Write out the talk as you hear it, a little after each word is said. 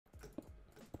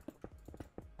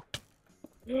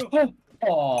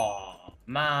Oh,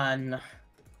 man.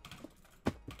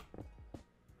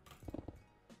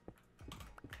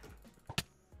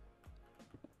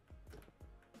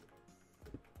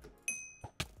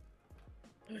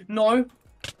 No.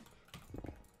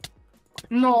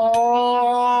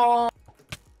 No.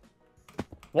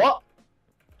 What?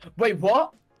 Wait,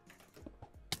 what?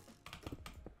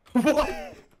 What?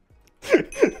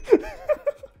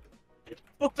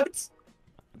 What?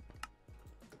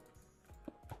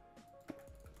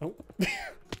 Oh.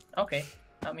 Okay.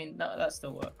 I mean, that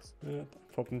still works.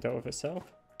 Problem dealt with itself.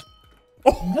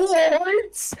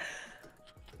 What?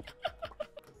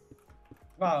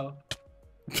 Wow.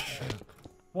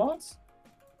 What?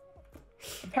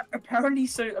 Apparently,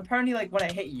 like, when I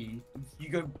hit you, you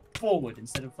go forward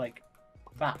instead of, like,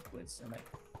 backwards. And, like,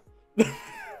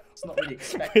 it's not really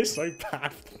expected. We're so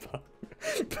bad,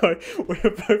 but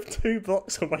we're both 2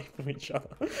 blocks away from each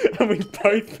other, and we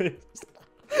both missed.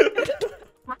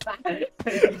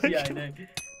 Yeah, I know.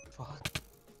 Fuck.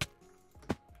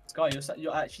 Sky,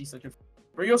 you're actually such a.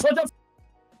 Bro, you're such a.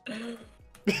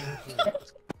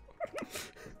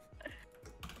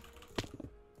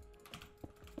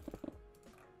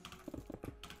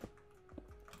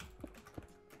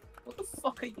 What the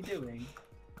fuck are you doing?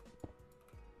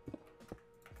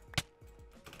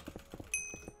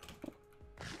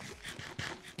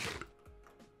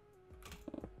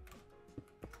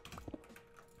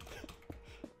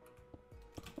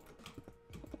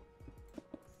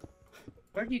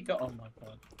 Where do you go? Oh my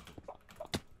god.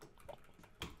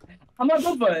 I'm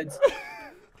not bothered.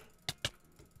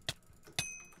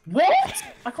 What?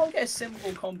 I can't get a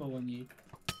simple combo on you.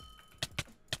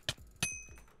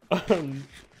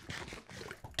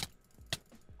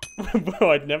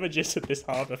 Bro, I'd never jizzed this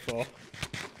hard before.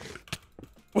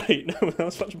 Wait, no, that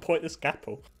was such a pointless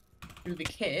gapple. Do the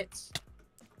kit.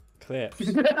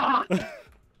 Clips.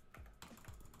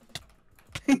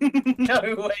 No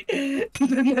way.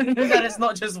 That has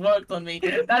not just worked on me.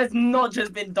 That has not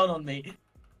just been done on me.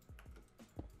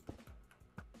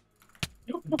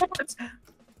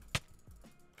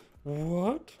 What?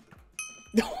 What?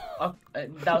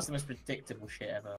 That was the most predictable shit ever.